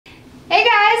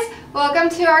Welcome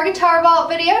to our guitar vault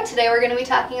video. Today we're going to be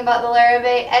talking about the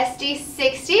Larrivee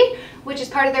SD-60, which is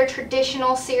part of their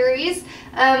traditional series.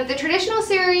 The traditional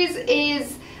series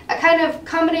is a kind of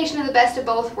combination of the best of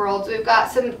both worlds. We've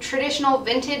got some traditional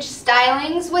vintage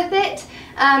stylings with it,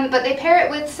 but they pair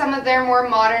it with some of their more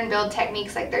modern build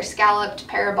techniques like their scalloped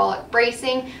parabolic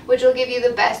bracing, which will give you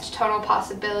the best tonal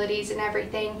possibilities and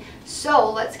everything.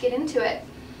 So let's get into it.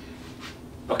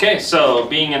 Okay, so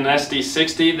being an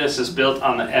SD-60, this is built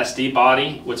on the SD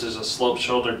body, which is a slope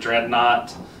shoulder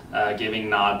dreadnought, giving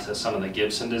nod to some of the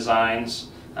Gibson designs.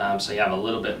 So you have a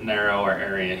little bit narrower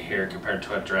area here compared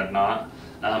to a dreadnought.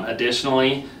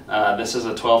 Additionally, this is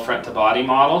a 12 fret to body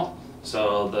model.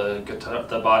 So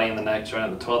the body and the neck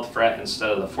joint at the 12th fret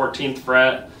instead of the 14th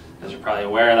fret. As you're probably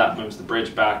aware, that moves the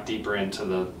bridge back deeper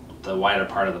into the wider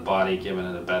part of the body, giving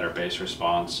it a better bass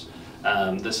response.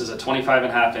 This is a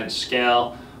 25.5 inch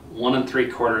scale, 1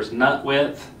 3/4 nut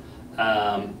width,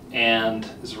 and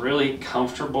is really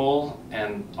comfortable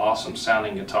and awesome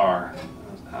sounding guitar.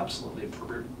 Absolutely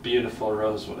beautiful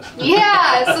Rosewood.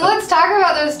 Yeah, so let's talk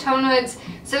about those tone woods.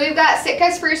 So we've got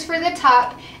Sitka spruce for the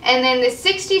top, and then the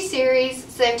 60 series,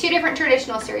 so they have two different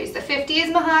traditional series. The 50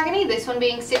 is mahogany, this one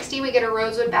being 60, we get a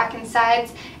rosewood back and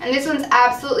sides, and this one's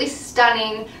absolutely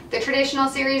stunning. The traditional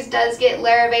series does get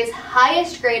Larrivee's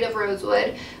highest grade of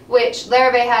rosewood, which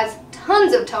Larrivee has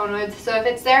tons of tone woods, so if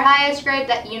it's their highest grade,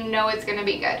 that you know it's going to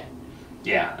be good.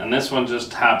 Yeah, and this one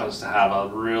just happens to have a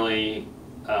really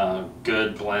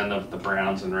good blend of the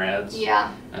browns and reds,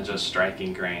 yeah, and just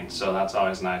striking grain, so that's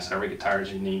always nice. Every guitar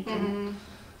is unique and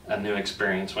a new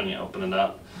experience when you open it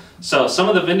up. So some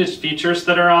of the vintage features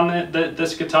that are on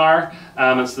this guitar,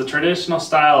 it's the traditional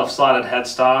style of slotted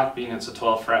headstock, being it's a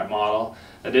 12 fret model.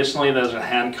 Additionally, there's a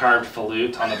hand carved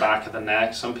volute on the back of the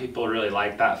neck. Some people really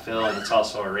like that feel, and it's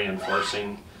also a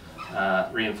reinforces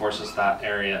that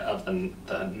area of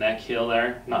the neck heel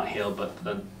there, not heel, but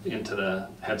into the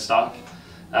headstock.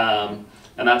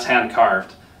 And that's hand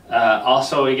carved.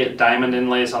 Also, we get diamond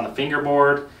inlays on the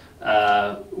fingerboard,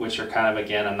 which are kind of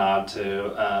again a nod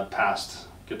to past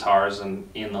guitars and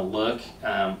in the look,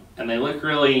 and they look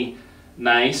really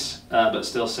nice, but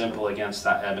still simple against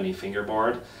that ebony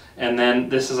fingerboard. And then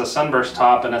this is a Sunburst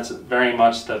top, and it's very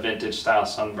much the vintage style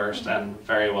Sunburst, and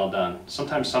very well done.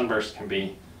 Sometimes Sunburst can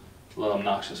be a little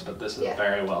obnoxious, but this is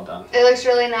very well done. It looks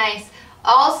really nice.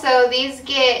 Also, these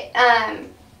get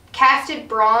casted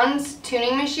bronze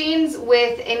tuning machines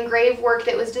with engraved work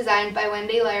that was designed by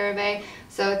Wendy Larrivee.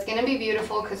 So it's going to be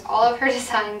beautiful because all of her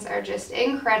designs are just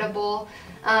incredible.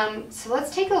 So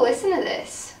let's take a listen to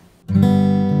this.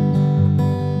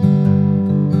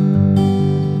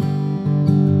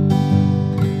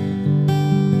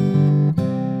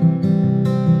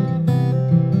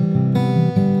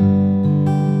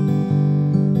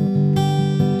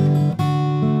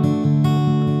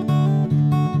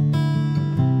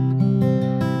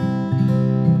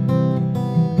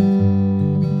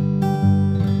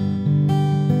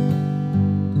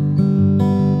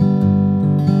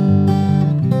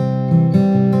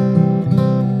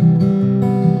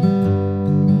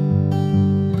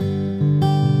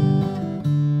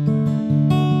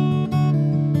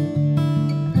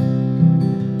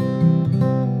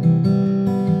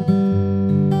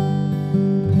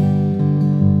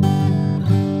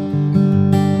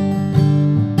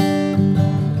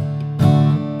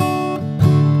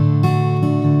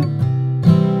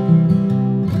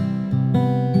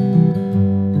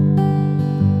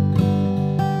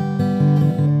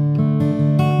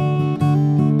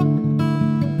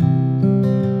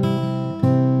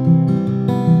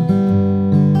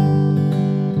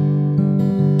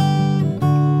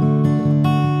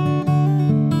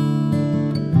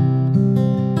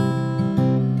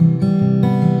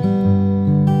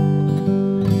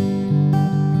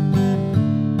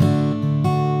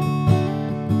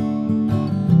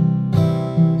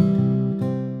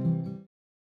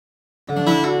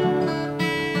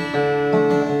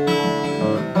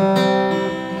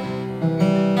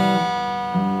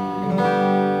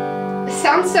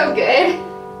 Sounds so good.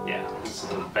 Yeah, this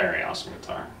is a very awesome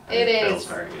guitar. It feels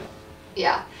very good.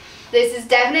 Yeah, this is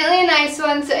definitely a nice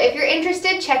one. So if you're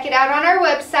interested, check it out on our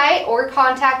website or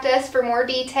contact us for more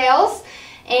details.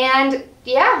 And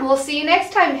yeah, we'll see you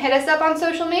next time. Hit us up on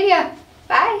social media.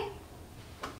 Bye.